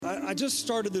I just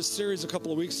started this series a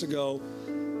couple of weeks ago,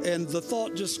 and the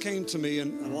thought just came to me,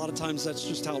 and a lot of times that's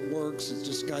just how it works. It's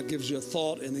just God gives you a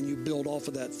thought, and then you build off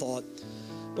of that thought.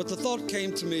 But the thought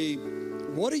came to me,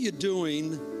 what are you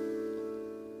doing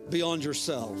beyond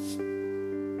yourself?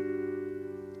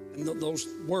 And those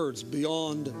words,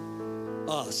 beyond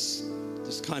us,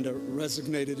 just kind of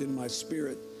resonated in my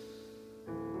spirit.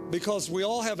 Because we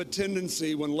all have a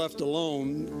tendency when left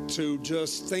alone to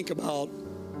just think about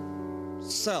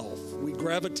self. We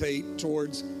gravitate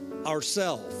towards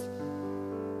ourself.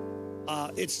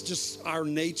 It's just our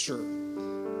nature.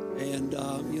 And,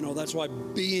 that's why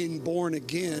being born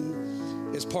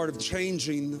again is part of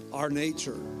changing our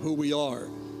nature, who we are.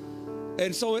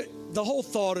 And so the whole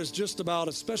thought is just about,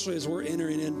 especially as we're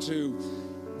entering into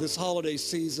this holiday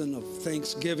season of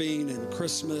Thanksgiving and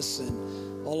Christmas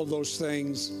and all of those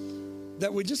things,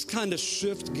 that we just kind of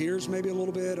shift gears maybe a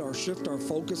little bit, or shift our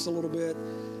focus a little bit,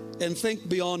 and think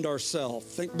beyond ourselves.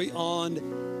 Think beyond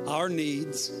our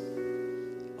needs,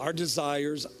 our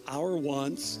desires, our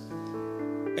wants,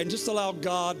 and just allow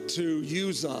God to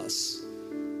use us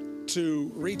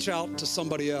to reach out to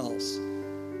somebody else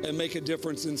and make a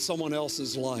difference in someone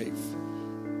else's life.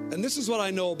 And this is what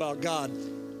I know about God.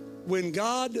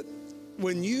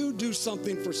 When you do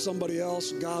something for somebody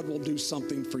else, God will do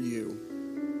something for you.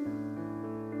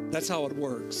 That's how it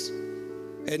works.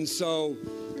 And so,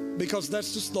 because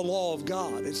that's just the law of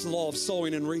God. It's the law of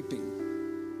sowing and reaping.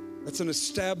 That's an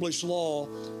established law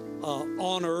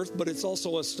on earth, but it's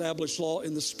also an established law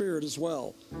in the spirit as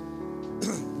well.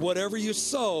 Whatever you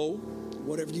sow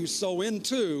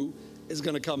into is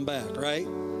going to come back, right?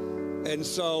 And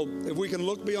so if we can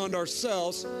look beyond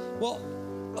ourselves, Luke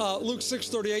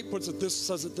 6:38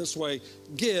 says it this way: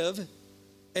 give,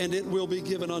 and it will be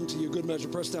given unto you. Good measure,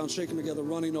 pressed down, shaken together,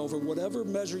 running over. Whatever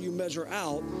measure you measure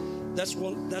out, that's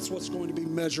what's going to be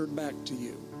measured back to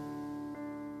you.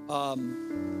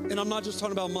 And I'm not just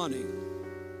talking about money.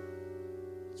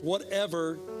 It's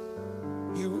whatever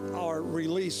you are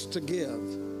released to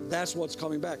give, that's what's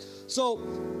coming back. So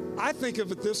I think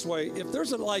of it this way: if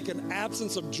there's an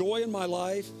absence of joy in my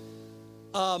life,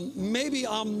 maybe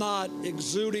I'm not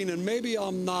exuding, and maybe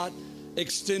I'm not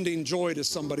extending joy to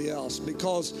somebody else,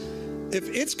 because if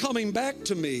it's coming back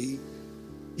to me,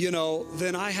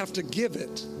 then I have to give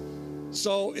it.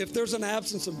 So if there's an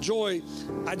absence of joy,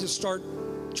 I just start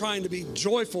trying to be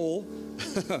joyful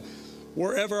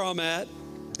wherever I'm at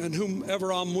and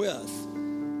whomever I'm with.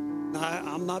 Now,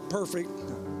 I'm not perfect.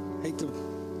 I hate to,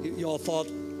 y'all thought,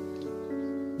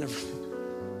 never.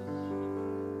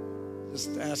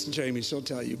 Just ask Jamie, she'll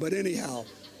tell you. But anyhow,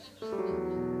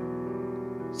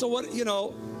 so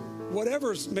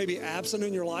whatever's maybe absent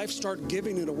in your life, start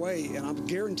giving it away, and I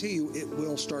guarantee you it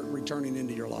will start returning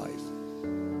into your life.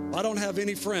 I don't have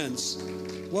any friends.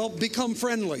 Well, become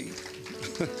friendly.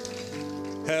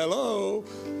 Hello.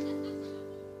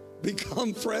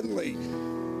 Become friendly,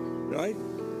 right?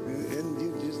 And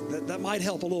that might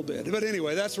help a little bit. But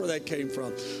anyway, that's where that came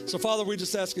from. So, Father, we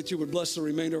just ask that you would bless the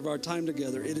remainder of our time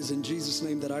together. It is in Jesus'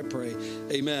 name that I pray.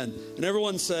 Amen. And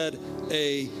everyone said,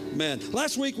 amen.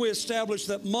 Last week, we established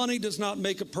that money does not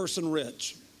make a person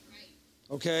rich.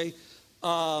 Okay?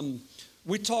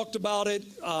 We talked about it.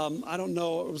 I don't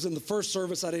know. It was in the first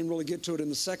service. I didn't really get to it in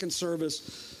the second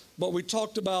service. But we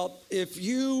talked about if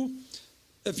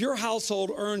your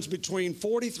household earns between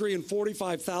 $43,000 and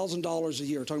 $45,000 a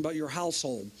year, talking about your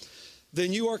household,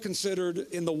 then you are considered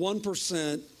in the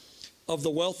 1% of the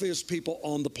wealthiest people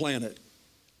on the planet.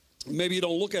 Maybe you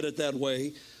don't look at it that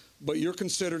way, but you're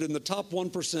considered in the top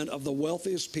 1% of the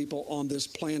wealthiest people on this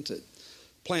planet.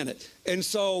 And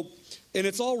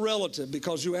it's all relative,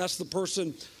 because you ask the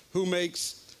person who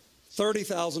makes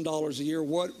 $30,000 a year,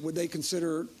 what would they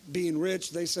consider being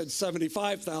rich? They said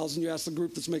 $75,000. You ask the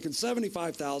group that's making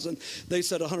 $75,000, they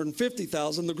said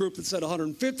 $150,000. The group that said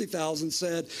 $150,000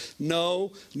 said,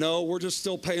 no, we're just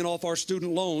still paying off our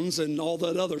student loans and all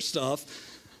that other stuff.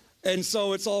 And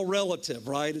so it's all relative,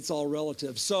 right? It's all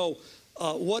relative. So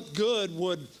what good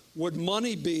would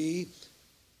money be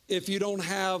if you don't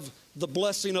have the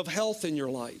blessing of health in your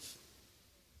life?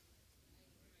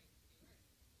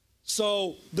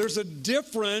 So there's a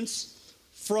difference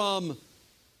from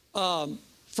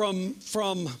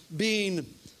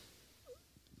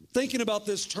thinking about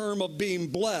this term of being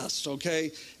blessed,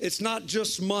 okay? It's not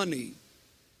just money.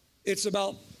 It's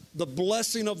about the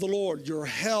blessing of the Lord, your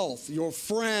health, your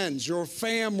friends, your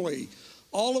family,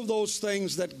 all of those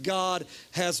things that God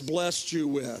has blessed you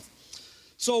with.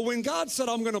 So when God said,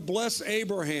 I'm going to bless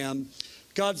Abraham,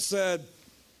 God said,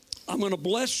 I'm going to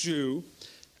bless you.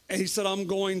 And he said, I'm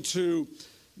going to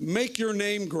make your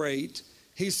name great.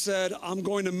 he said, I'm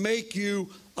going to make you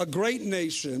a great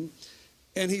nation.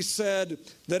 And he said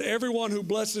that everyone who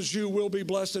blesses you will be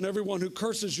blessed, and everyone who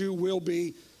curses you will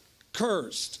be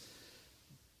cursed.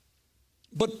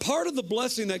 But part of the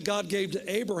blessing that God gave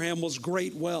to Abraham was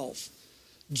great wealth.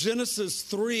 Genesis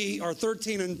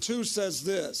 13:2 says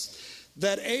this,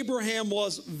 that Abraham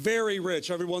was very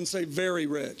rich. Everyone say very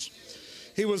rich.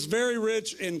 He was very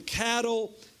rich in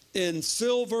cattle, in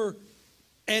silver,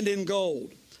 and in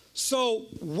gold. So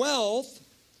wealth,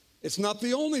 it's not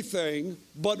the only thing,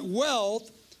 but wealth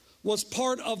was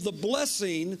part of the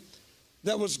blessing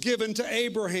that was given to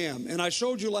Abraham. And I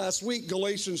showed you last week,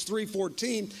 Galatians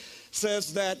 3:14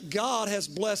 says that God has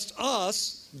blessed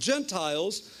us,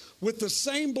 Gentiles, with the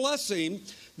same blessing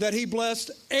that he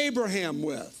blessed Abraham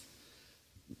with.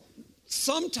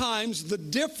 Sometimes the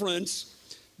difference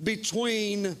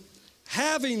between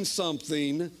having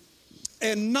something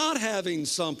and not having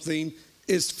something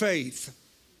is faith.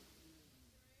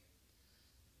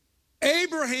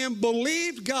 Abraham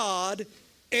believed God,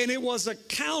 and it was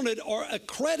accounted or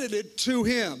accredited to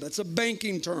him. That's a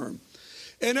banking term.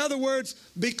 In other words,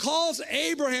 because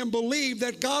Abraham believed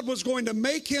that God was going to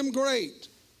make him great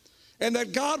and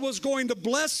that God was going to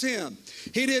bless him,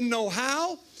 he didn't know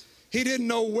how, he didn't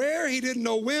know where, he didn't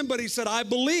know when, but he said, I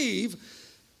believe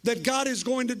that God is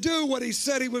going to do what he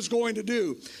said he was going to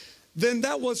do. Then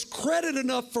that was credit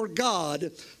enough for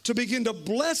God to begin to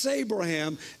bless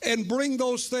Abraham and bring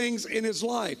those things in his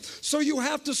life. So you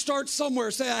have to start somewhere.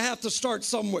 Say, I have to start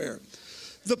somewhere.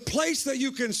 The place that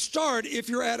you can start if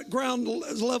you're at ground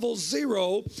level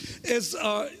zero is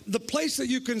the place that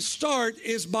you can start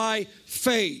is by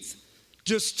faith.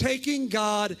 Just taking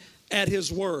God at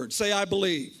his word. Say, I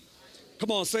believe. Come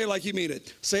on, say it like you mean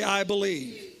it. Say, I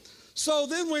believe. So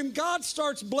then when God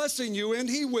starts blessing you, and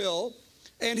he will,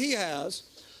 and he has,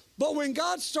 but when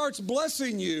God starts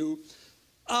blessing you,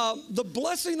 the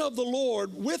blessing of the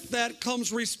Lord, with that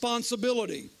comes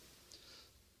responsibility.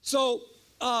 So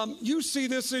you see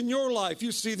this in your life.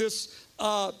 You see this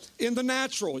in the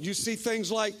natural. You see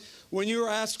things like when you're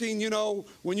asking,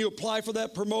 when you apply for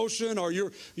that promotion, or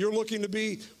you're looking to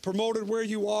be promoted where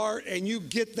you are and you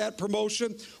get that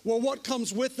promotion. Well, what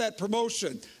comes with that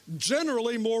promotion?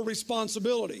 Generally, more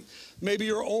responsibility. Maybe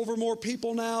you're over more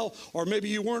people now, or maybe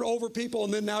you weren't over people,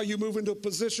 and then now you move into a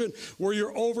position where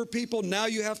you're over people. Now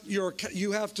you have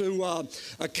to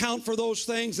account for those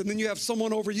things, and then you have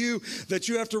someone over you that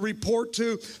you have to report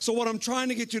to. So what I'm trying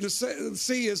to get you to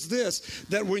see is this,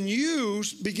 that when you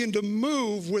begin to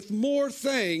move with more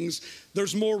things,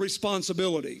 there's more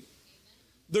responsibility.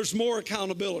 There's more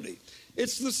accountability.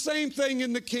 It's the same thing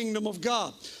in the kingdom of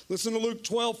God. Listen to Luke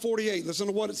 12:48. Listen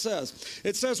to what it says.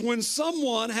 It says, when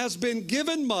someone has been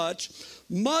given much,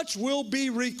 much will be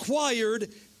required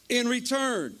in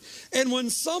return. And when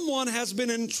someone has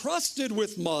been entrusted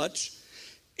with much,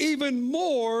 even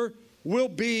more will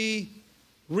be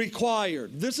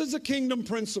required. This is a kingdom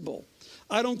principle.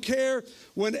 I don't care.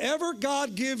 Whenever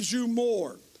God gives you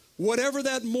more, whatever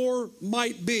that more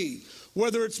might be,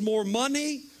 whether it's more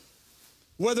money,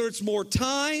 whether it's more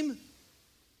time,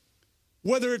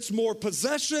 whether it's more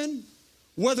possession,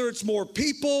 whether it's more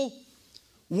people,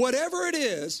 whatever it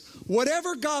is,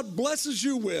 whatever God blesses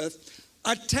you with,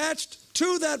 attached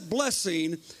to that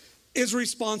blessing is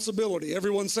responsibility.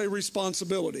 Everyone say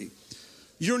responsibility.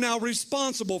 You're now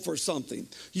responsible for something.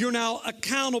 You're now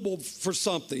accountable for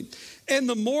something. And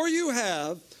the more you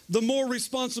have, the more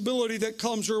responsibility that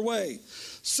comes your way.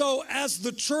 So as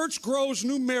the church grows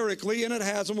numerically, and it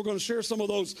has, and we're going to share some of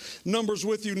those numbers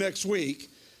with you next week,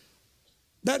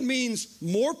 that means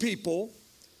more people,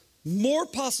 more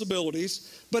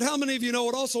possibilities, but how many of you know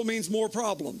it also means more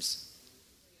problems?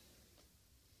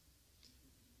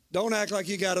 Don't act like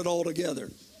you got it all together.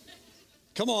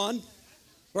 Come on.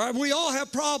 Right? We all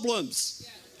have problems.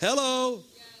 Hello.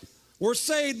 We're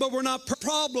saved, but we're not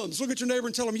problems. Look at your neighbor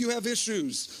and tell them you have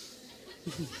issues.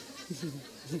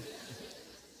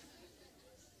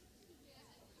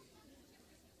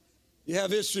 You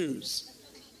have issues.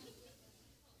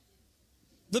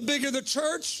 The bigger the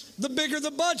church, the bigger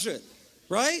the budget,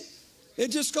 right? It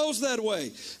just goes that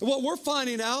way. And what we're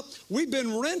finding out, we've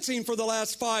been renting for the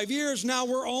last 5 years. Now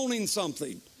we're owning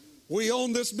something. We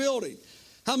own this building.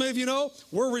 How many of you know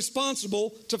we're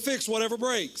responsible to fix whatever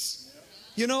breaks?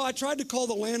 I tried to call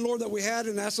the landlord that we had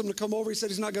and ask him to come over. He said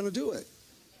he's not going to do it.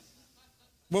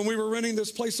 When we were renting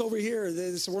this place over here,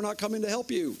 they said, we're not coming to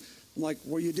help you. I'm like,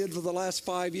 well, you did for the last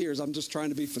 5 years. I'm just trying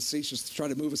to be facetious to try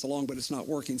to move us along, but it's not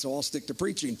working, so I'll stick to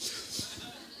preaching.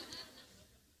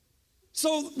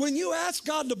 So when you ask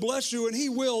God to bless you, and he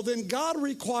will, then God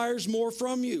requires more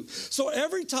from you. So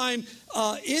every time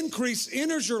increase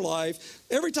enters your life,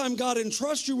 every time God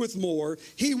entrusts you with more,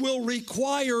 he will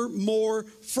require more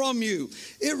from you.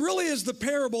 It really is the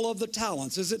parable of the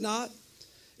talents, is it not?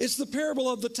 It's the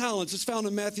parable of the talents. It's found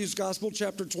in Matthew's Gospel,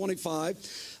 chapter 25,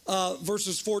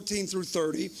 verses 14 through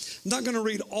 30. I'm not going to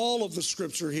read all of the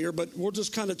scripture here, but we'll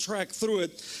just kind of track through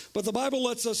it. But the Bible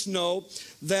lets us know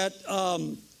that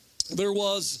there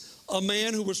was a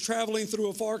man who was traveling through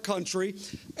a far country,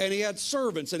 and he had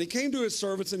servants. And he came to his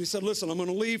servants and he said, listen, I'm going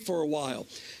to leave for a while.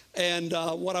 And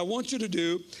what I want you to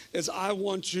do is I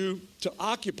want you to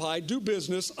occupy, do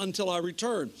business until I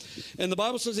return. And the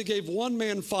Bible says he gave one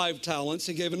man 5 talents,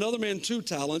 he gave another man 2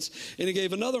 talents, and he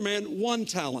gave another man 1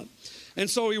 talent. And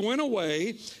so he went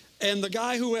away, and the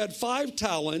guy who had 5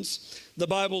 talents, the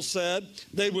Bible said,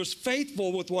 they was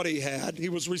faithful with what he had. He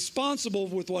was responsible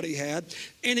with what he had,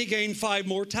 and he gained 5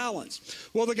 more talents.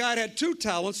 Well, the guy that had 2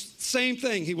 talents, same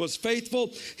thing. He was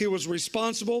faithful, he was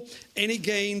responsible, and he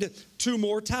gained 2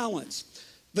 more talents.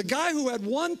 The guy who had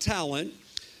 1 talent,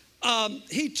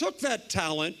 he took that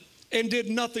talent and did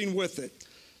nothing with it.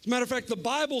 As a matter of fact, the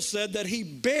Bible said that he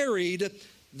buried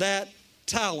that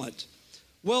talent.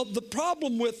 Well, the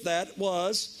problem with that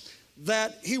was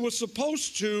that he was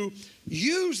supposed to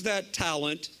use that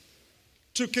talent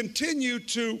to continue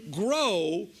to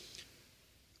grow,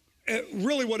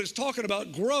 really what it's talking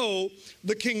about, grow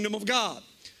the kingdom of God.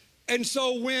 And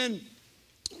so when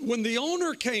the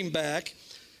owner came back,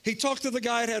 he talked to the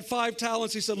guy that had 5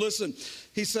 talents. He said, listen,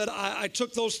 he said, I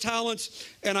took those talents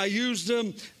and I used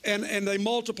them and they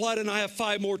multiplied and I have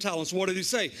 5 more talents. What did he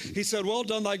say? He said, well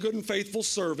done, thy good and faithful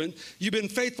servant. You've been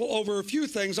faithful over a few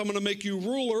things. I'm going to make you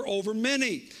ruler over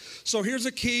many. So here's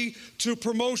a key to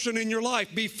promotion in your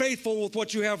life. Be faithful with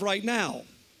what you have right now.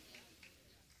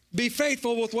 Be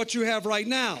faithful with what you have right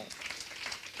now.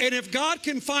 And if God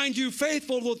can find you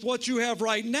faithful with what you have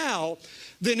right now,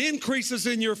 then increases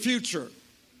in your future.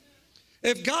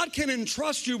 If God can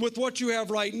entrust you with what you have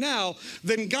right now,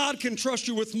 then God can trust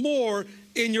you with more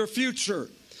in your future.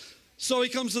 So he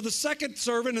comes to the second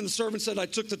servant, and the servant said, I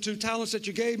took the 2 talents that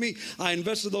you gave me, I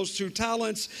invested those 2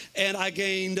 talents, and I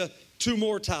gained 2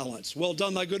 more talents. Well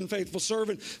done, thy good and faithful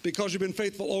servant. Because you've been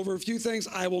faithful over a few things,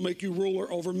 I will make you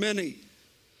ruler over many.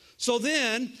 So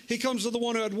then he comes to the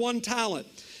one who had 1 talent.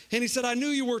 And he said, I knew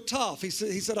you were tough. He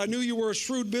said, I knew you were a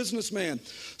shrewd businessman.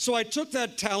 So I took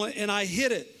that talent and I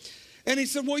hid it. And he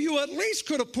said, well, you at least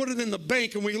could have put it in the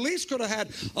bank, and we at least could have had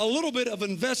a little bit of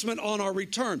investment on our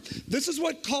return. This is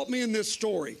what caught me in this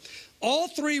story. All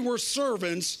 3 were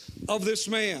servants of this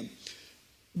man.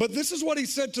 But this is what he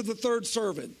said to the 3rd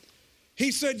servant.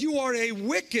 He said, you are a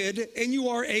wicked and you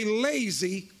are a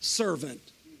lazy servant.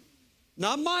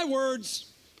 Not my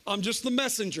words. I'm just the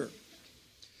messenger.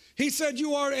 He said,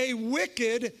 you are a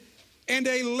wicked and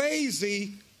a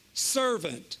lazy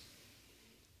servant.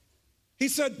 He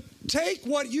said, take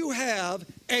what you have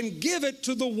and give it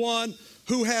to the one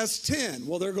who has 10.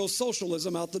 Well, there goes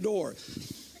socialism out the door.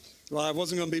 Well, I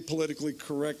wasn't going to be politically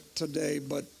correct today,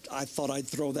 but I thought I'd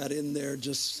throw that in there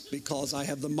just because I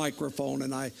have the microphone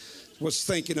and I was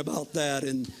thinking about that.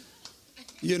 And,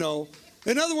 you know,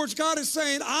 in other words, God is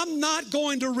saying, I'm not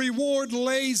going to reward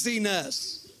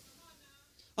laziness.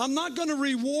 I'm not going to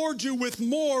reward you with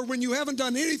more when you haven't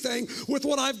done anything with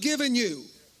what I've given you.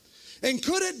 And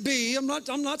could it be, I'm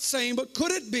not saying, but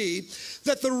could it be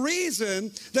that the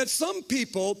reason that some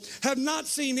people have not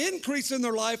seen increase in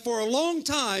their life for a long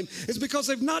time is because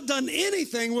they've not done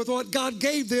anything with what God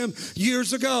gave them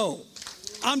years ago?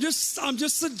 I'm just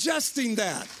suggesting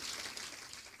that.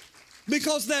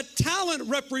 Because that talent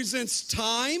represents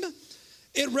time,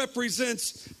 it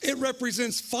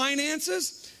represents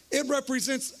finances, it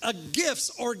represents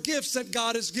gifts that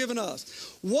God has given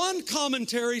us. One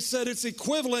commentary said it's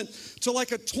equivalent to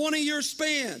like a 20-year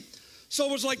span. So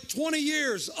it was like 20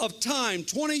 years of time,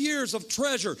 20 years of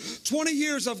treasure, 20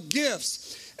 years of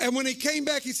gifts. And when he came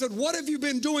back, he said, what have you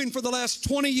been doing for the last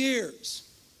 20 years?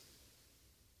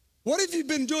 What have you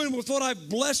been doing with what I've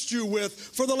blessed you with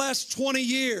for the last 20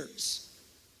 years?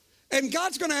 And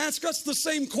God's going to ask us the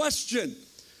same question.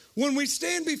 When we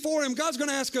stand before him, God's going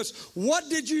to ask us, what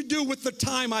did you do with the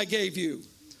time I gave you?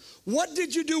 What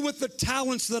did you do with the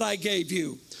talents that I gave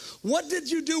you? What did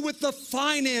you do with the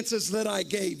finances that I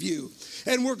gave you?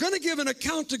 And we're going to give an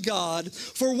account to God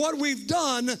for what we've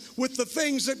done with the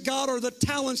things that God, or the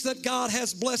talents that God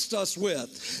has blessed us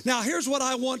with. Now, here's what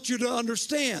I want you to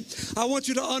understand. I want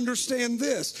you to understand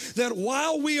this, that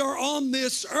while we are on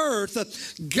this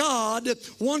earth, God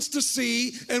wants to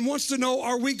see and wants to know,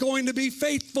 are we going to be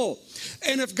faithful?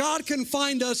 And if God can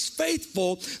find us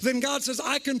faithful, then God says,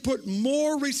 I can put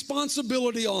more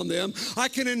responsibility on them. I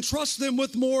can entrust them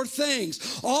with more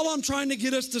things. All I'm trying to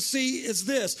get us to see is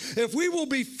this. If we will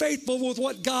be faithful with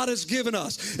what God has given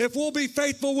us, if we'll be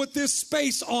faithful with this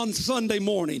space on Sunday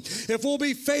morning, if we'll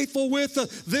be faithful with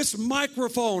this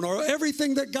microphone or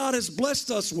everything that God has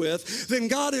blessed us with, then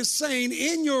God is saying,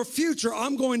 in your future,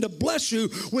 I'm going to bless you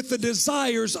with the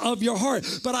desires of your heart.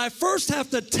 But I first have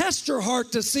to test your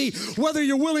heart to see whether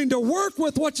you're willing to work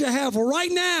with what you have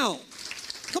right now.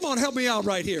 Come on, help me out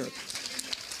right here.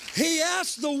 He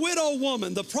asked the widow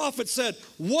woman, the prophet said,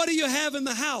 what do you have in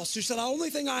the house? She said, the only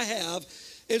thing I have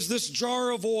is this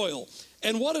jar of oil.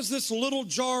 And what is this little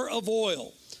jar of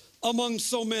oil among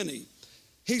so many?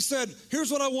 He said,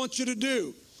 here's what I want you to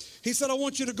do. He said, I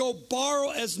want you to go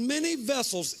borrow as many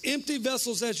vessels, empty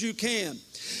vessels as you can.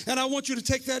 And I want you to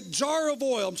take that jar of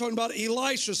oil. I'm talking about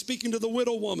Elisha speaking to the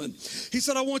widow woman. He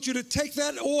said, I want you to take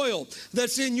that oil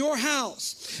that's in your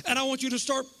house, and I want you to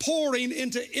start pouring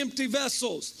into empty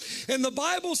vessels. And the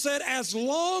Bible said, as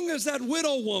long as that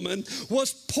widow woman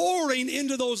was pouring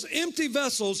into those empty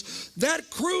vessels,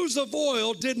 that cruse of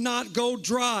oil did not go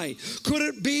dry. Could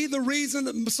it be the reason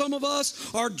that some of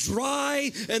us are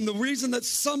dry, and the reason that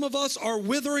some of us are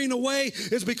withering away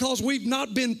is because we've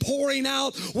not been pouring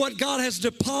out what God has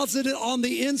deposited on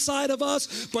the inside of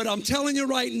us? But I'm telling you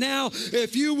right now,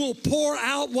 if you will pour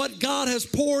out what God has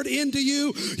poured into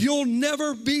you, there'll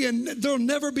never be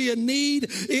a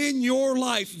need in your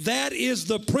life. That is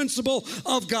the principle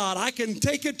of God. I can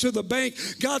take it to the bank.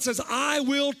 God says, I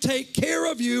will take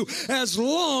care of you as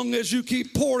long as you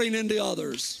keep pouring into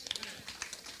others.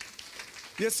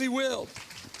 Yes, He will.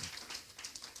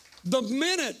 The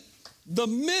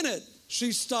minute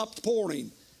she stopped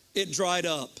pouring, it dried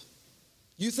up.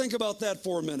 You think about that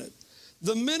for a minute.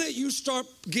 The minute you start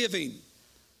giving,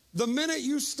 the minute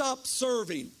you stop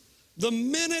serving, the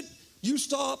minute you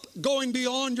stop going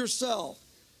beyond yourself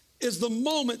is the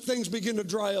moment things begin to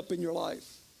dry up in your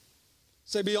life.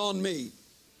 Say, beyond me.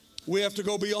 We have to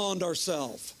go beyond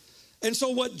ourselves. And so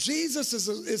what Jesus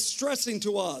is stressing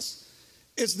to us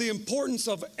is the importance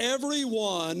of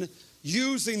everyone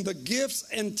using the gifts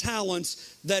and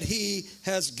talents that He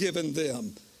has given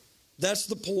them. That's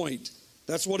the point.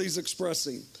 That's what He's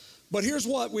expressing. But here's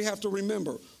what we have to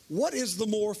remember. What is the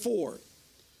more for?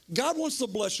 God wants to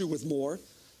bless you with more.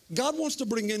 God wants to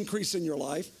bring increase in your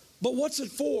life. But what's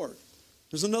it for?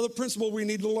 There's another principle we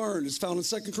need to learn. It's found in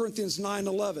 2 Corinthians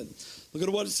 9:11. Look at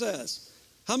what it says.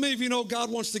 How many of you know God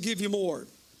wants to give you more?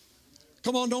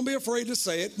 Come on, don't be afraid to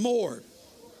say it. More.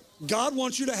 God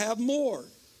wants you to have more.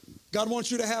 God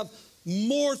wants you to have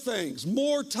more things,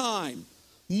 more time,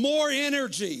 more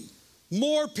energy,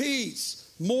 more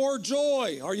peace, more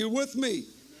joy. Are you with me?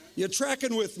 You're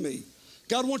tracking with me.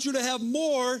 God wants you to have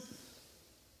more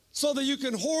so that you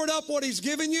can hoard up what He's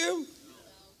given you.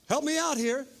 Help me out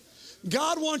here.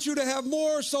 God wants you to have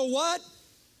more so what?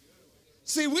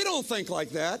 See, we don't think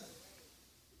like that,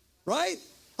 right?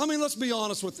 I mean, let's be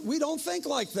honest with you. We don't think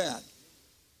like that.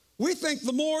 We think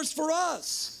the more is for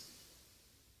us.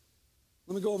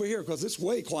 Let me go over here because it's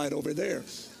way quiet over there.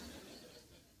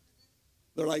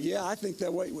 They're like, yeah, I think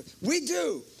that way. We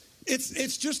do.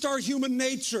 It's just our human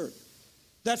nature.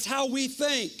 That's how we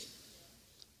think.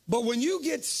 But when you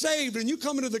get saved and you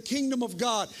come into the kingdom of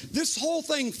God, this whole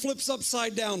thing flips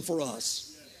upside down for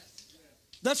us.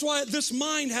 That's why this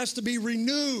mind has to be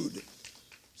renewed.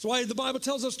 That's why the Bible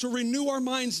tells us to renew our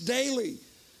minds daily.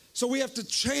 So we have to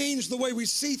change the way we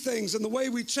see things, and the way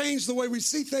we change the way we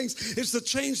see things is to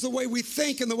change the way we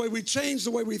think, and the way we change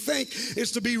the way we think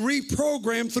is to be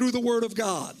reprogrammed through the Word of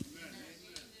God.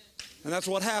 And that's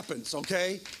what happens,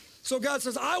 okay? So God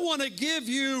says, I want to give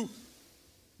you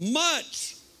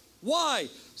much. Why?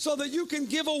 So that you can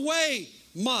give away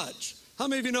much. How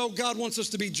many of you know God wants us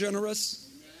to be generous?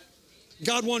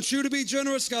 God wants you to be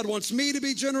generous. God wants me to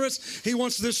be generous. He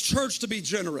wants this church to be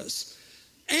generous.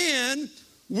 And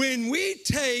when we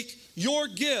take your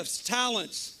gifts,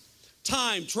 talents,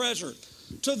 time, treasure,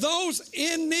 to those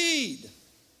in need,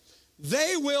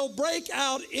 they will break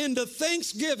out into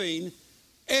thanksgiving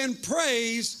and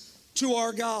praise to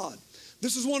our God.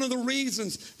 This is one of the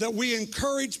reasons that we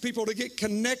encourage people to get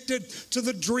connected to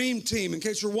the Dream Team. In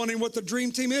case you're wondering what the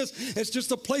Dream Team is, it's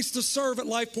just a place to serve at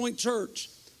Life Point Church.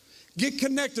 Get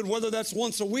connected, whether that's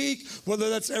once a week, whether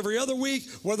that's every other week,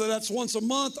 whether that's once a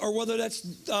month, or whether that's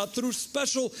through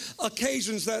special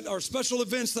occasions that are special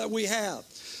events that we have.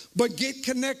 But get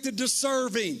connected to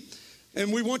serving.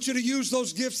 And we want you to use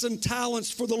those gifts and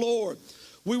talents for the Lord.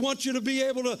 We want you to be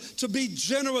able to be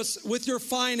generous with your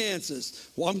finances.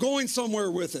 Well, I'm going somewhere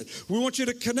with it. We want you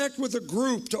to connect with a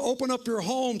group, to open up your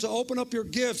home, to open up your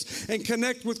gifts and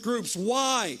connect with groups.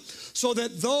 Why? So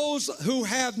that those who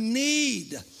have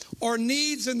need or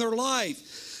needs in their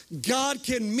life, God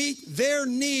can meet their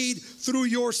need through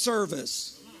your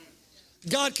service.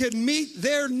 God can meet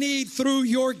their need through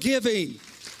your giving.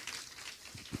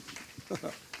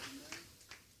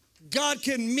 God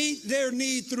can meet their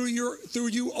need through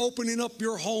you opening up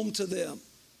your home to them.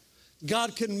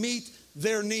 God can meet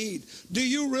their need. Do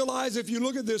you realize, if you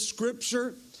look at this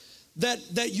scripture,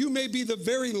 that you may be the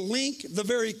very link, the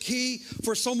very key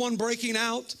for someone breaking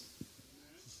out?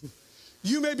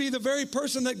 You may be the very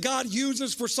person that God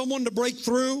uses for someone to break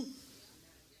through.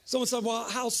 Someone said, well,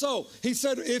 how so? He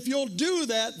said, if you'll do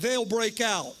that, they'll break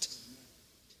out.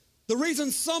 The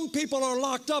reason some people are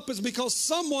locked up is because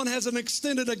someone hasn't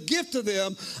extended a gift to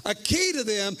them, a key to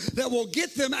them that will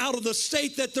get them out of the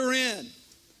state that they're in.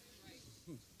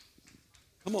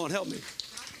 Come on, help me.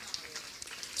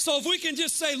 So if we can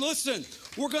just say, listen,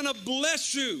 we're going to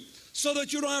bless you so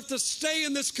that you don't have to stay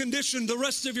in this condition the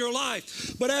rest of your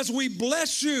life. But as we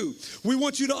bless you, we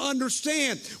want you to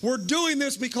understand we're doing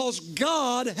this because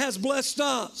God has blessed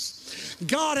us.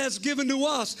 God has given to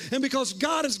us. And because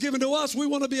God has given to us, we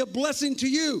want to be a blessing to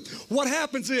you. What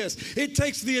happens is it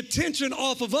takes the attention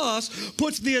off of us,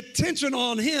 puts the attention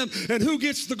on Him, and who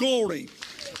gets the glory?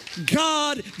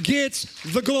 God gets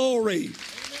the glory.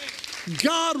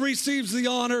 God receives the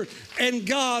honor, and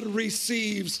God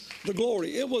receives the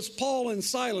glory. It was Paul and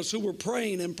Silas who were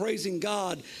praying and praising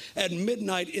God at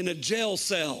midnight in a jail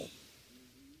cell.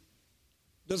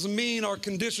 Doesn't mean our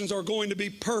conditions are going to be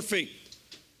perfect.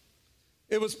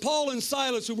 It was Paul and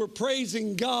Silas who were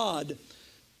praising God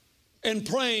and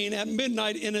praying at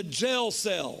midnight in a jail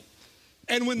cell.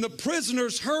 And when the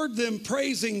prisoners heard them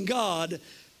praising God,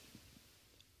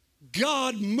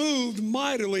 God moved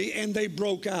mightily and they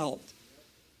broke out.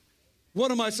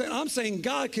 What am I saying? I'm saying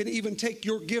God can even take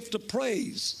your gift of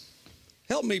praise.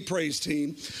 Help me, praise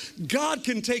team. God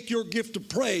can take your gift of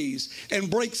praise and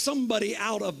break somebody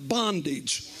out of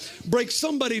bondage, break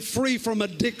somebody free from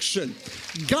addiction.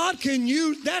 God can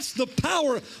use, that's the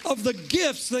power of the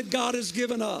gifts that God has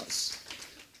given us.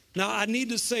 Now, I need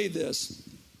to say this.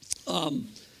 I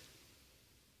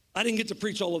didn't get to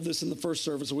preach all of this in the first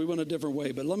service, so we went a different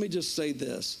way, but let me just say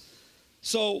this.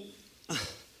 So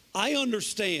I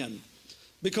understand,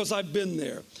 because I've been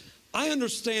there. I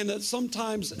understand that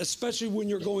sometimes, especially when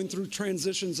you're going through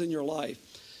transitions in your life,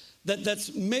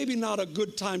 that's maybe not a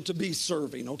good time to be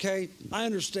serving, okay? I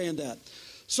understand that.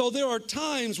 So there are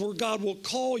times where God will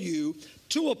call you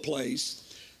to a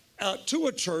place, to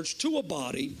a church, to a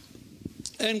body,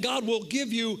 and God will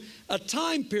give you a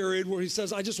time period where He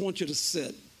says, I just want you to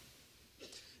sit.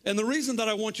 And the reason that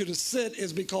I want you to sit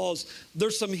is because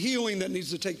there's some healing that needs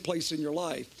to take place in your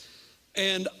life.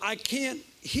 And I can't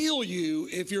heal you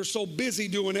if you're so busy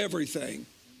doing everything.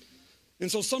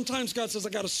 And so sometimes God says, I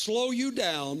got to slow you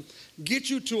down, get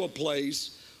you to a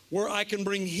place where I can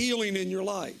bring healing in your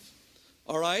life.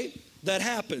 All right? That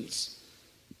happens.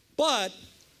 But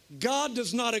God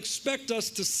does not expect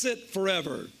us to sit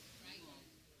forever.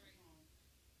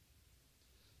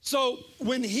 So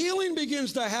when healing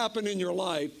begins to happen in your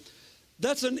life,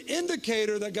 that's an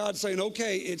indicator that God's saying,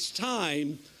 okay, it's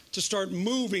time to start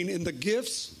moving in the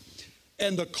gifts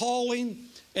and the calling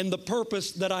and the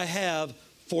purpose that I have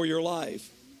for your life.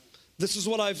 This is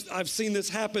what I've seen this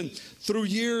happen through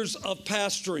years of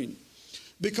pastoring.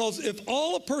 Because if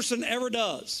all a person ever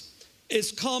does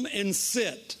is come and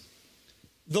sit,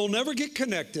 they'll never get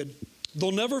connected,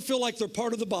 they'll never feel like they're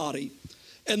part of the body,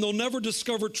 and they'll never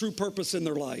discover true purpose in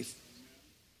their life.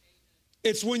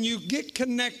 It's when you get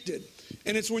connected,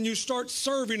 and it's when you start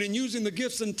serving and using the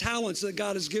gifts and talents that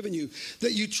God has given you,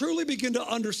 that you truly begin to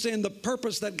understand the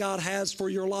purpose that God has for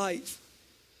your life.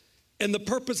 And the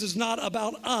purpose is not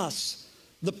about us.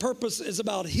 The purpose is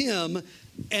about Him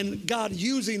and God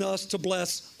using us to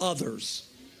bless others.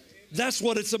 That's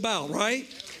what it's about, right?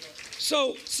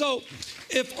 So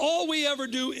if all we ever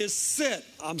do is sit,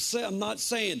 I'm not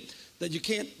saying that you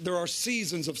can't, there are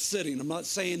seasons of sitting. I'm not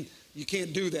saying you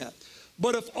can't do that.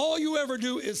 But if all you ever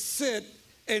do is sit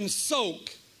and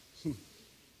soak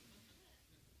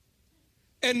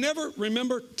and never,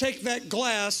 remember, take that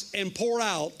glass and pour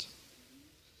out.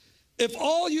 If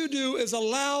all you do is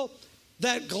allow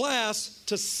that glass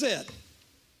to sit,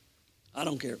 I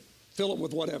don't care. fill it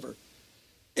with whatever.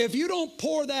 If you don't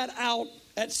pour that out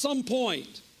at some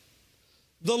point,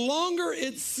 the longer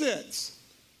it sits,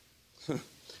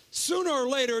 sooner or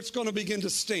later it's going to begin to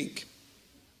stink.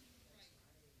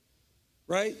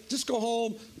 Right? Just go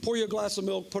home, pour you a glass of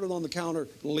milk, put it on the counter,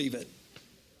 leave it.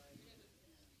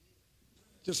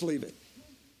 Just leave it.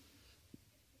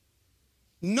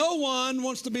 No one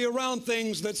wants to be around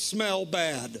things that smell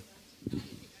bad.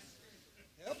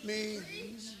 Help me.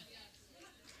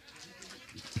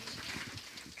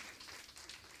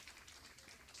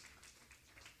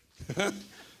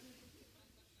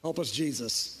 Help us,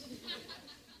 Jesus.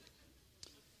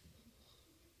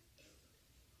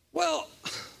 Well,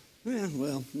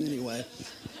 anyway.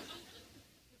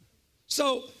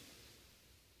 So,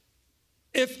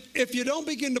 if you don't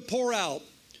begin to pour out,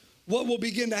 what will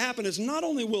begin to happen is not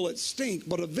only will it stink,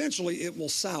 but eventually it will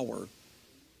sour.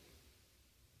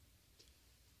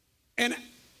 And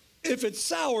if it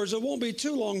sours, it won't be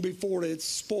too long before it's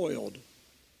spoiled.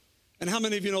 And how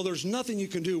many of you know there's nothing you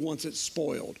can do once it's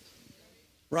spoiled?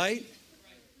 Right?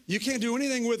 You can't do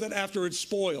anything with it after it's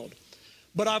spoiled.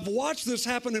 But I've watched this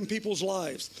happen in people's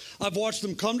lives. I've watched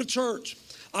them come to church.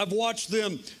 I've watched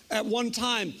them at one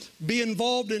time be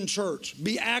involved in church,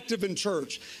 be active in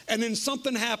church, and then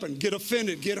something happened, get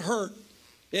offended, get hurt.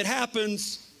 It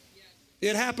happens.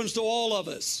 It happens to all of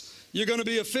us. You're going to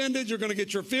be offended. You're going to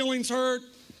get your feelings hurt.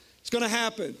 It's going to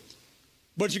happen.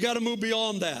 But you got to move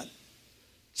beyond that.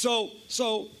 So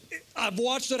I've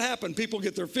watched it happen. People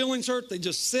get their feelings hurt. They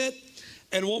just sit.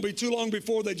 And it won't be too long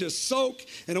before they just soak.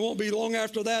 And it won't be long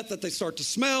after that they start to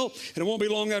smell. And it won't be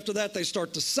long after that they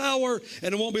start to sour.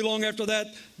 And it won't be long after that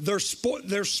they're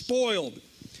spoiled.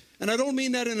 And I don't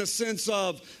mean that in a sense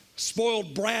of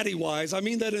spoiled bratty-wise. I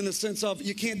mean that in a sense of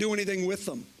you can't do anything with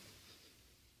them.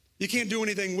 You can't do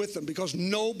anything with them because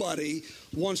nobody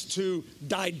wants to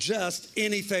digest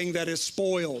anything that is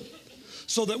spoiled.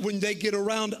 So that when they get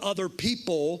around other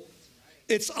people,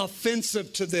 it's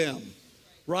offensive to them,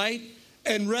 right?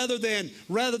 And rather than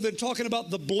talking about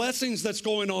the blessings that's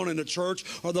going on in a church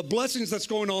or the blessings that's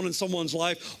going on in someone's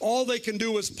life, all they can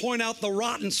do is point out the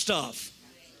rotten stuff.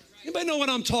 Anybody know what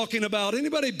I'm talking about?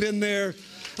 Anybody been there?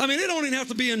 I mean, it don't even have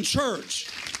to be in church.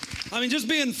 I mean, just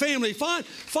be in family.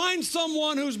 Find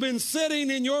someone who's been sitting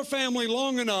in your family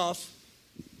long enough.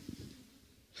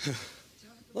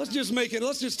 Let's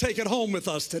just take it home with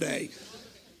us today.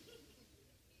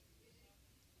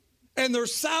 And they're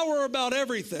sour about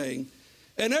everything.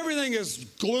 And everything is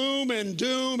gloom and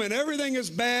doom, and everything is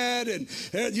bad, and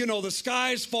the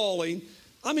sky's falling.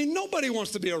 I mean, nobody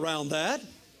wants to be around that,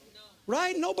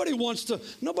 right? Nobody wants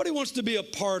to be a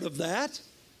part of that.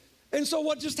 And so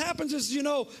what just happens is,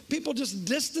 people just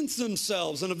distance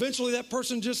themselves, and eventually that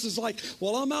person just is like,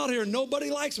 well, I'm out here, nobody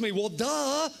likes me. Well,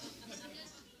 duh.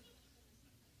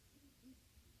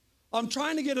 I'm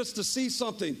trying to get us to see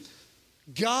something.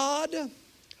 God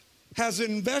has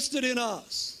invested in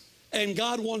us. And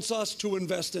God wants us to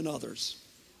invest in others.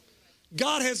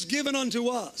 God has given unto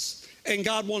us, and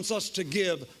God wants us to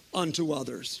give unto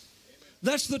others.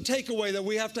 That's the takeaway that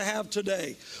we have to have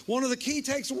today. One of the key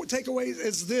takeaways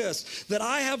is this, that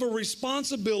I have a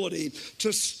responsibility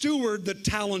to steward the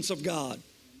talents of God.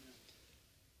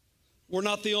 We're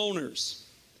not the owners.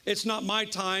 It's not my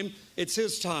time, it's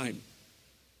His time.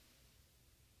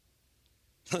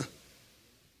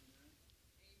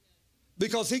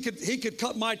 Because he could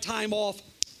cut my time off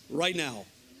right now.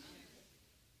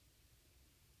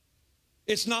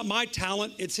 It's not my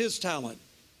talent, it's His talent.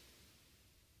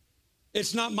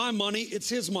 It's not my money, it's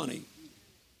His money.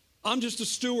 I'm just a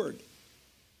steward.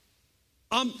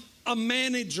 I'm a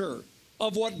manager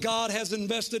of what God has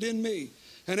invested in me.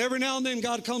 And every now and then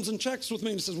God comes and checks with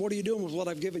me and says, what are you doing with what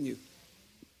I've given you?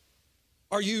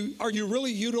 Are you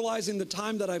really utilizing the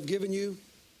time that I've given you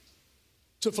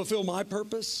to fulfill my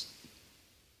purpose?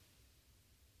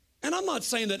 And I'm not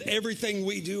saying that everything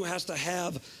we do has to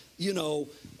have,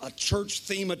 a church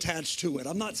theme attached to it.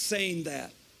 I'm not saying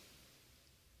that.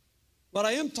 But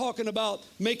I am talking about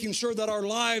making sure that our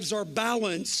lives are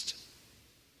balanced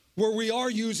where we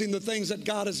are using the things that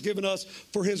God has given us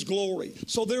for His glory.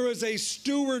 So there is a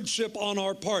stewardship on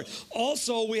our part.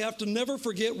 Also, we have to never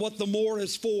forget what the more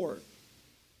is for.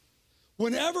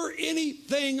 Whenever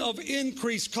anything of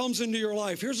increase comes into your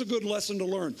life, here's a good lesson to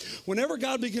learn. Whenever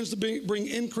God begins to bring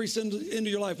increase into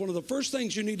your life, one of the first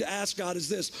things you need to ask God is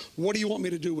this: what do you want me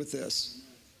to do with this?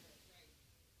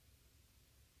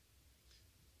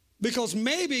 Because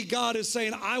maybe God is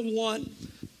saying, I want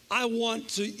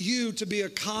you to be a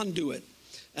conduit,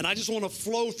 and I just want to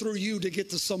flow through you to get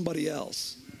to somebody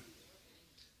else.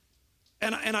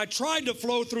 And I tried to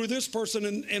flow through this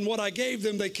person, and what I gave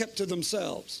them, they kept to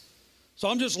themselves. So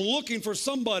I'm just looking for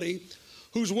somebody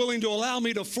who's willing to allow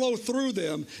me to flow through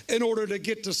them in order to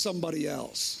get to somebody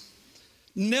else.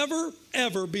 Never,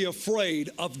 ever be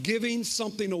afraid of giving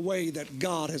something away that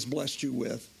God has blessed you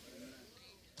with.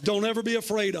 Don't ever be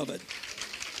afraid of it.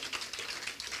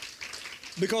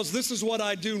 Because this is what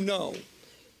I do know.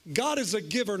 God is a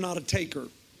giver, not a taker.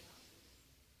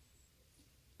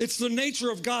 It's the nature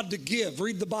of God to give.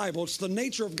 Read the Bible. It's the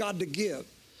nature of God to give.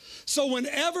 So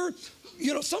whenever,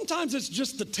 sometimes it's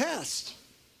just the test.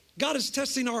 God is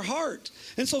testing our heart.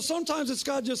 And so sometimes it's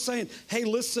God just saying, hey,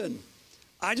 listen,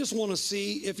 I just want to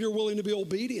see if you're willing to be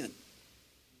obedient.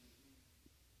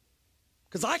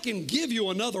 Because I can give you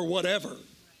another whatever.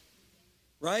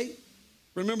 Right?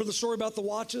 Remember the story about the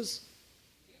watches?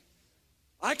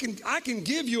 I can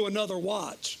give you another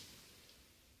watch,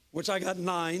 which I got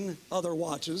 9 other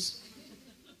watches.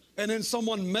 And then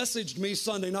someone messaged me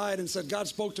Sunday night and said, God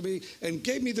spoke to me and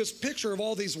gave me this picture of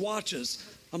all these watches.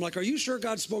 I'm like, are you sure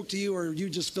God spoke to you, or are you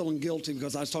just feeling guilty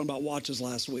because I was talking about watches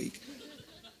last week?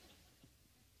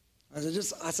 I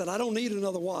said, I don't need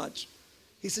another watch.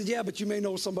 He said, yeah, but you may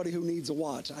know somebody who needs a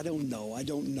watch. I don't know.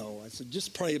 I said,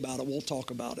 just pray about it. We'll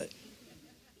talk about it.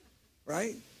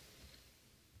 Right?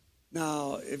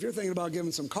 Now, if you're thinking about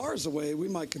giving some cars away, we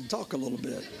might can talk a little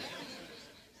bit.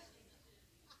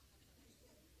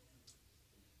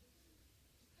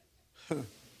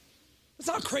 That's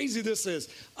how crazy this is.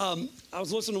 I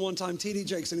was listening to one time, T.D.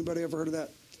 Jakes. Anybody ever heard of that?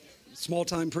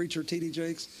 Small-time preacher, T.D.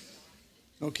 Jakes?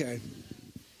 Okay.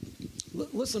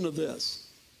 Listen to this.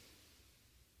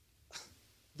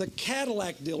 The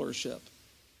Cadillac dealership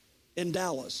in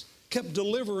Dallas kept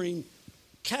delivering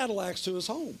Cadillacs to his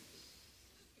home.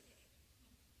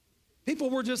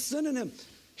 People were just sending him.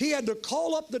 He had to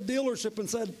call up the dealership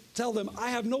and tell them,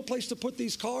 I have no place to put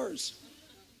these cars.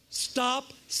 Stop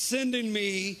sending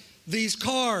me these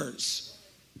cars.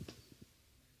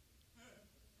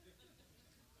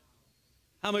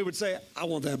 How many would say, I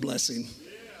want that blessing?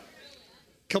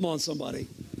 Come on, somebody.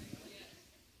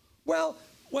 Well,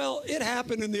 it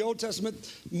happened in the Old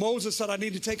Testament. Moses said, I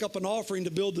need to take up an offering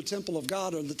to build the temple of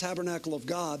God, or the tabernacle of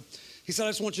God. He said, I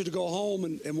just want you to go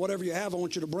home and whatever you have, I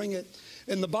want you to bring it.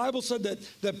 And the Bible said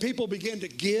that people began to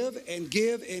give and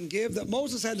give and give, that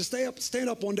Moses had to stand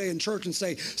up one day in church and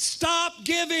say, stop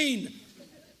giving.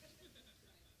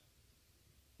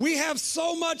 We have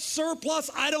so much surplus,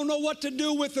 I don't know what to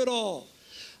do with it all.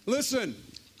 Listen,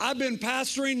 I've been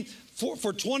pastoring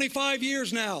for 25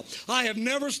 years now. I have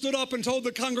never stood up and told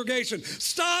the congregation,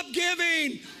 stop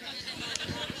giving.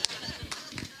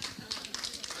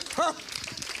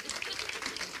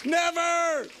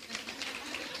 Never.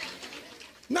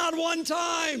 Not one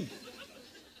time.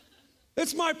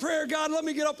 It's my prayer, God, let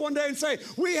me get up one day and say,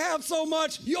 we have so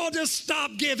much, y'all just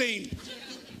stop giving.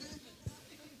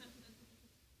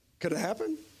 Could it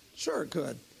happen? Sure it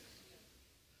could.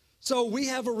 So we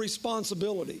have a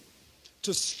responsibility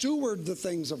to steward the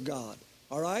things of God,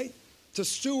 all right? To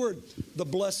steward the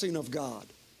blessing of God.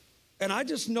 And I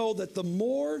just know that the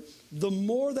more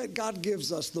that God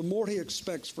gives us, the more he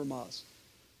expects from us.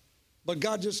 But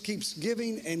God just keeps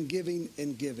giving and giving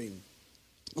and giving.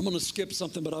 I'm going to skip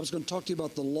something, but I was going to talk to you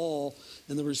about the law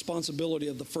and the responsibility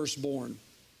of the firstborn.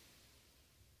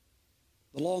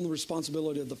 The law and the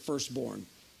responsibility of the firstborn.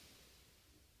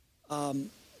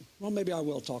 Well, maybe I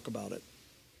will talk about it.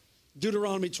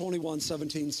 Deuteronomy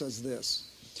 21:17 says this.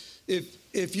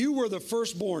 If you were the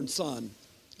firstborn son,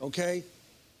 okay,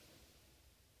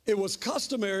 it was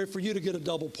customary for you to get a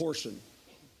double portion.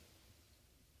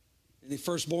 Any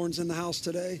firstborns in the house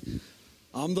today?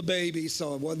 I'm the baby,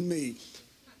 so it wasn't me.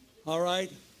 All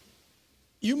right?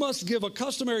 You must give a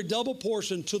customary double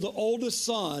portion to the oldest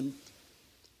son,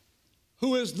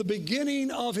 who is the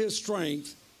beginning of his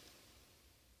strength,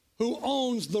 who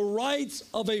owns the rights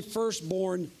of a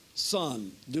firstborn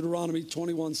son. Deuteronomy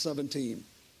 21:17.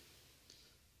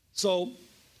 So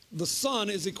the son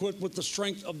is equipped with the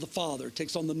strength of the father,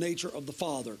 takes on the nature of the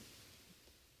father.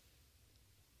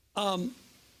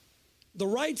 The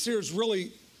rights here is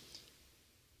really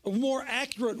a more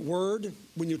accurate word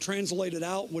when you translate it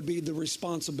out would be the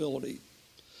responsibility.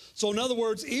 So in other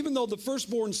words, even though the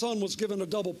firstborn son was given a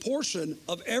double portion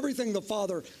of everything the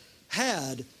father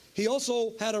had, he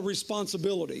also had a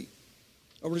responsibility.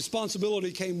 A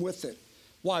responsibility came with it.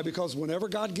 Why? Because whenever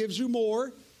God gives you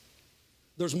more,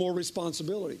 there's more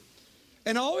responsibility.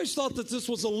 And I always thought that this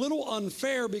was a little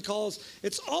unfair because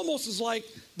it's almost as like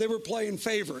they were playing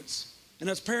favorites. And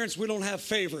as parents, we don't have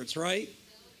favorites, right?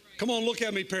 Come on, look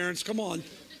at me, parents. Come on.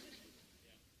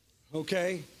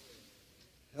 Okay?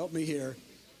 Help me here.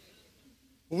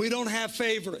 We don't have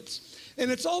favorites. And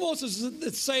it's almost as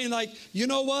it's saying like, you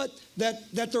know what,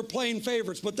 that they're playing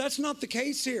favorites. But that's not the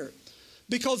case here.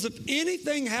 Because if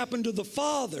anything happened to the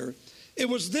father, it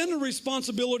was then the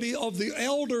responsibility of the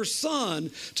elder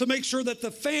son to make sure that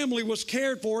the family was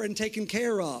cared for and taken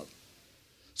care of.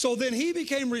 So then he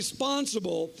became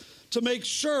responsible to make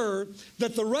sure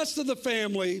that the rest of the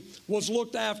family was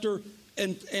looked after,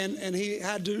 and he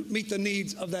had to meet the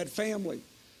needs of that family.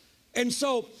 And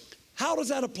so how does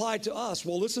that apply to us?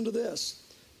 Well, listen to this.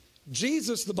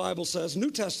 Jesus, the Bible says,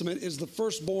 New Testament, is the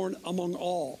firstborn among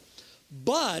all.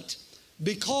 But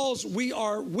because we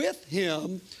are with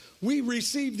him, we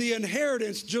receive the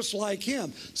inheritance just like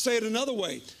him. Say it another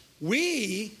way.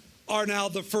 We are now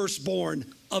the firstborn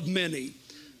of many.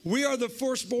 We are the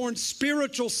firstborn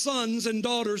spiritual sons and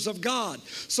daughters of God.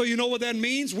 So you know what that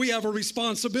means? We have a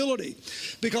responsibility.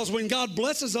 Because when God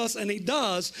blesses us, and he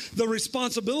does, the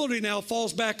responsibility now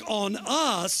falls back on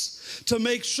us to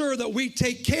make sure that we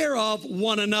take care of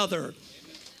one another.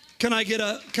 Can I get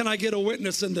a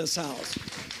witness in this house?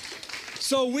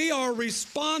 So we are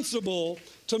responsible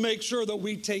to make sure that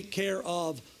we take care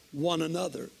of one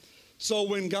another. So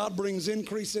when God brings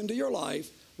increase into your life,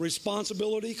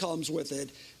 responsibility comes with it,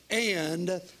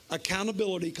 and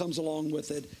accountability comes along with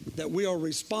it, that we are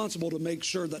responsible to make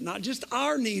sure that not just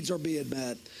our needs are being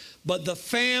met, but the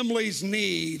family's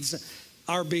needs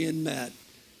are being met.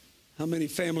 How many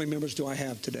family members do I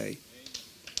have today?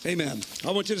 Amen.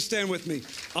 I want you to stand with me.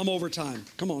 I'm over time.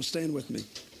 Come on, stand with me.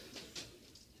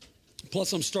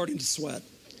 Plus, I'm starting to sweat.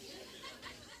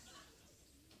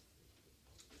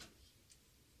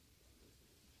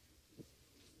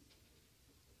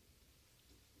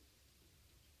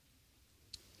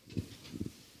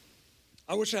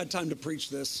 I wish I had time to preach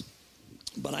this,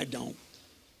 but I don't.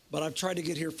 But I've tried to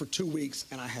get here for 2 weeks,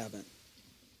 and I haven't.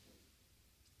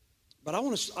 But I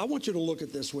want you to look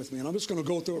at this with me, and I'm just going to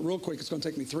go through it real quick. It's going to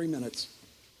take me 3 minutes.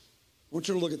 I want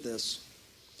you to look at this.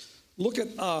 Look at,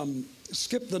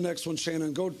 skip the next one,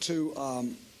 Shannon. Go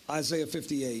to Isaiah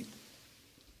 58.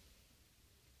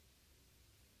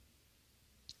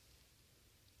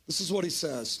 This is what he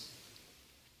says.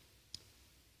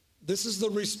 This is the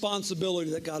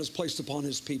responsibility that God has placed upon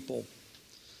his people.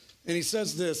 And he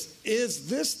says this, is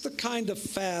this the kind of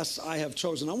fast I have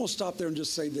chosen? I'm going to stop there and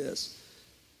just say this.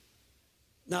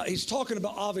 Now,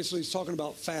 obviously he's talking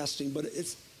about fasting, but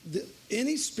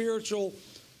any spiritual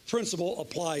principle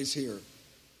applies here.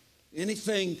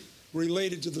 Anything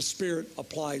related to the Spirit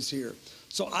applies here.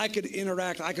 So I could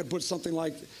put something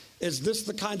like, is this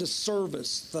the kind of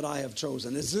service that I have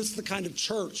chosen? Is this the kind of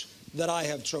church that I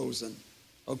have chosen?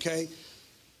 Okay?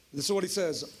 This is what he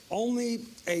says. Only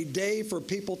a day for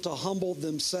people to humble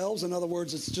themselves. In other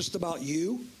words, it's just about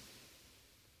you.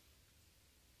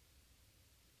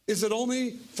 Is it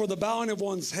only for the bowing of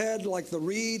one's head like the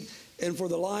reed and for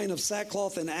the lying of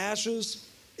sackcloth and ashes?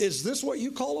 Is this what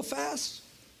you call a fast?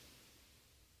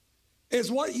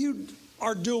 Is what you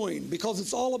are doing, because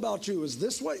it's all about you, is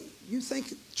this what you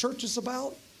think church is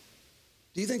about?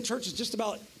 Do you think church is just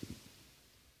about,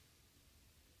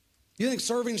 you think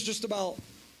serving is just about,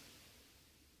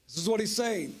 this is what he's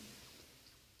saying.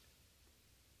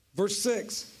 Verse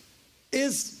 6,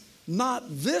 is not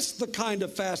this the kind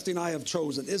of fasting I have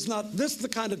chosen? Is not this the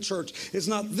kind of church? Is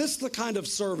not this the kind of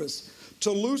service?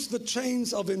 To loose the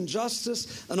chains of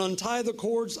injustice and untie the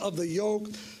cords of the yoke,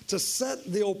 to set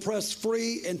the oppressed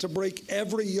free and to break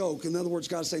every yoke. In other words,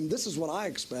 God's saying, this is what I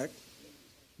expect.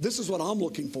 This is what I'm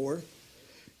looking for.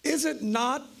 Is it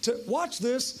not, watch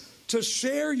this, to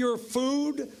share your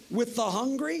food with the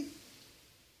hungry?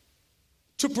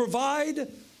 To provide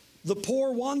the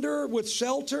poor wanderer with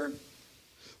shelter?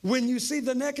 When you see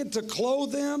the naked, to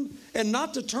clothe them and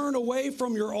not to turn away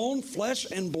from your own flesh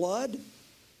and blood?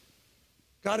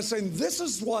 God is saying, this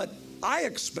is what I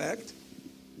expect.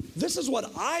 This is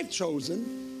what I've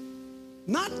chosen.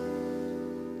 Not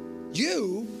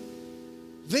you,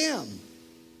 them.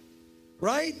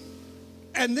 Right?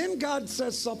 And then God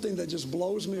says something that just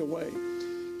blows me away.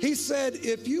 He said,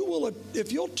 if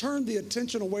you'll turn the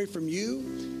attention away from you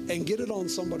and get it on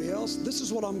somebody else, this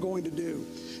is what I'm going to do.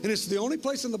 And it's the only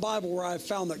place in the Bible where I've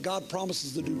found that God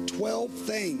promises to do 12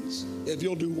 things if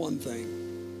you'll do one thing.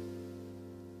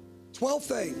 12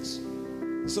 things.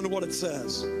 Listen to what it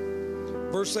says.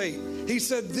 Verse 8, he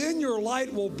said, then your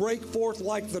light will break forth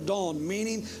like the dawn,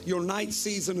 meaning your night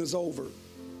season is over.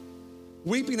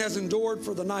 Weeping has endured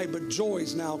for the night, but joy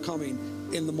is now coming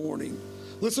in the morning.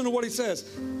 Listen to what he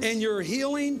says. And your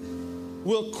healing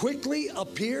will quickly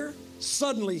appear.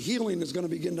 Suddenly healing is going to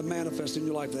begin to manifest in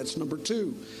your life. That's number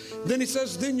 2. Then he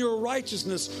says, then your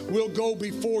righteousness will go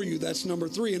before you. That's number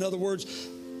 3. In other words,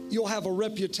 you'll have a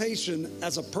reputation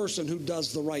as a person who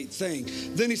does the right thing.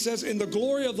 Then he says, and the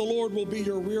glory of the Lord will be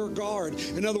your rear guard.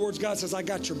 In other words, God says, I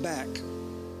got your back.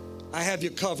 I have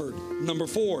you covered. Number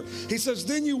 4, he says,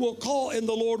 then you will call and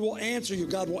the Lord will answer you.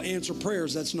 God will answer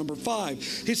prayers. That's number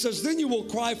 5. He says, then you will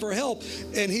cry for help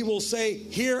and he will say,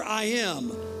 here I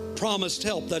am. Promised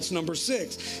help. That's number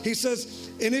 6. He says,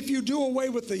 and if you do away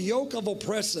with the yoke of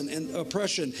oppression and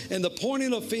the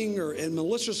pointing of finger and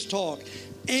malicious talk,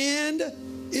 and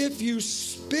if you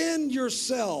spend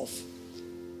yourself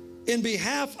in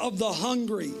behalf of the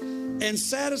hungry and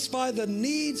satisfy the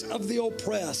needs of the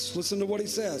oppressed, listen to what he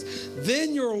says,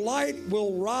 then your light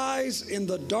will rise in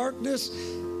the darkness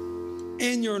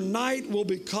and your night will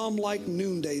become like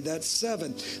noonday. That's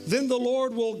 7. Then the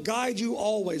Lord will guide you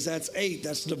always. That's 8.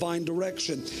 That's divine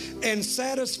direction. And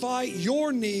satisfy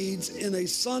your needs in a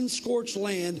sun-scorched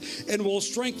land and will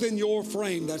strengthen your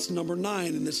frame. That's number 9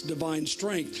 in this divine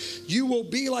strength. You will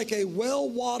be like a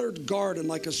well-watered garden,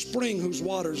 like a spring whose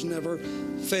waters never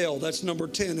fail. That's number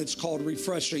 10. It's called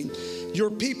refreshing.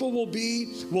 Your people will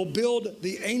build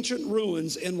the ancient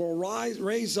ruins and will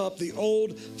raise up the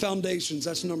old foundations.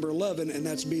 That's number 11. And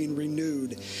that's being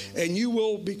renewed. And you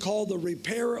will be called the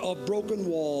repairer of broken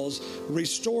walls,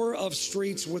 restorer of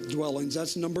streets with dwellings.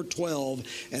 That's number 12,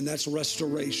 and that's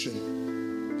restoration.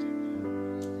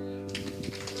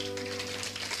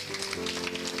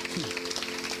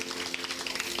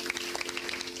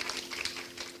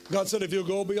 God said, if you'll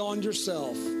go beyond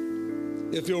yourself,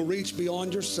 if you'll reach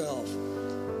beyond yourself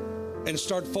and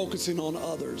start focusing on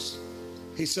others,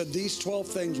 he said these 12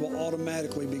 things will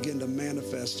automatically begin to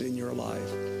manifest in your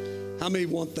life. How many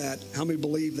want that? How many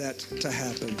believe that to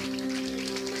happen?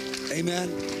 Amen.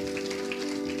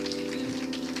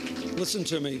 Listen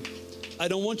to me. I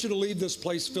don't want you to leave this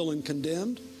place feeling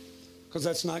condemned, because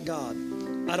that's not God.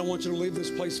 I don't want you to leave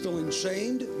this place feeling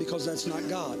shamed, because that's not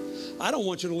God. I don't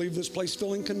want you to leave this place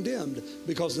feeling condemned,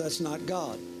 because that's not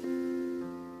God.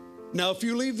 Now, if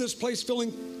you leave this place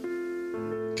feeling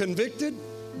convicted,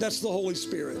 that's the Holy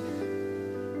Spirit.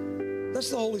 That's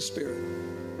the Holy Spirit.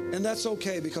 And that's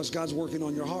okay, because God's working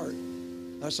on your heart.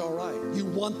 That's all right. You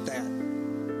want that.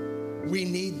 We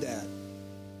need that.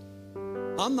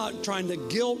 I'm not trying to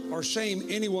guilt or shame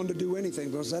anyone to do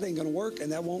anything, because that ain't going to work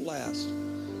and that won't last.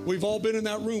 We've all been in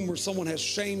that room where someone has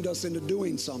shamed us into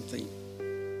doing something.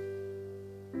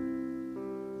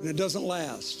 And it doesn't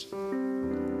last.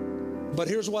 But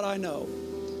here's what I know.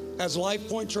 As Life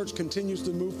Point Church continues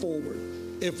to move forward,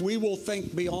 if we will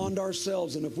think beyond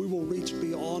ourselves and if we will reach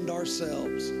beyond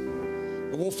ourselves,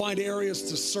 and we'll find areas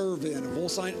to serve in, and we'll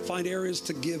find areas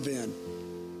to give in,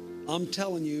 I'm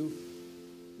telling you,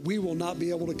 we will not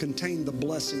be able to contain the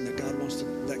blessing that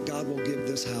God will give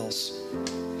this house.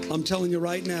 I'm telling you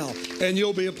right now, and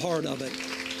you'll be a part of it.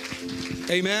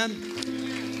 Amen.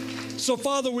 So,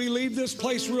 Father, we leave this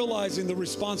place realizing the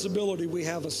responsibility we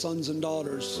have as sons and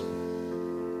daughters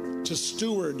to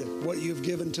steward what you've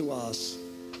given to us.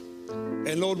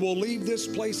 And Lord, we'll leave this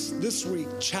place this week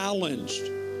challenged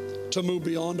to move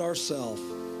beyond ourselves.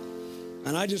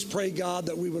 And I just pray, God,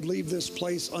 that we would leave this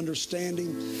place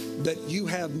understanding that you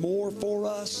have more for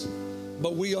us,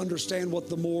 but we understand what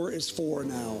the more is for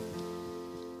now.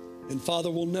 And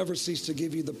Father, we'll never cease to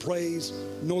give you the praise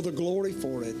nor the glory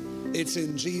for it. It's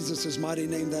in Jesus' mighty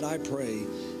name that I pray.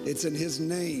 It's in his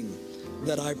name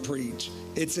that I preach.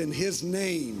 It's in his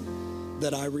name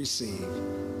that I receive.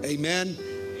 Amen.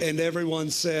 And everyone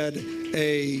said,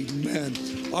 amen.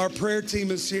 Our prayer team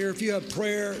is here. If you have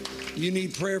prayer, you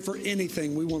need prayer for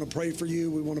anything, we want to pray for you.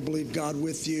 We want to believe God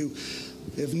with you.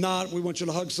 If not, we want you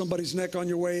to hug somebody's neck on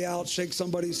your way out, shake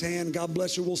somebody's hand. God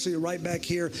bless you. We'll see you right back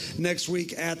here next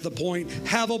week at The Point.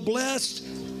 Have a blessed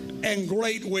and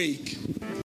great week.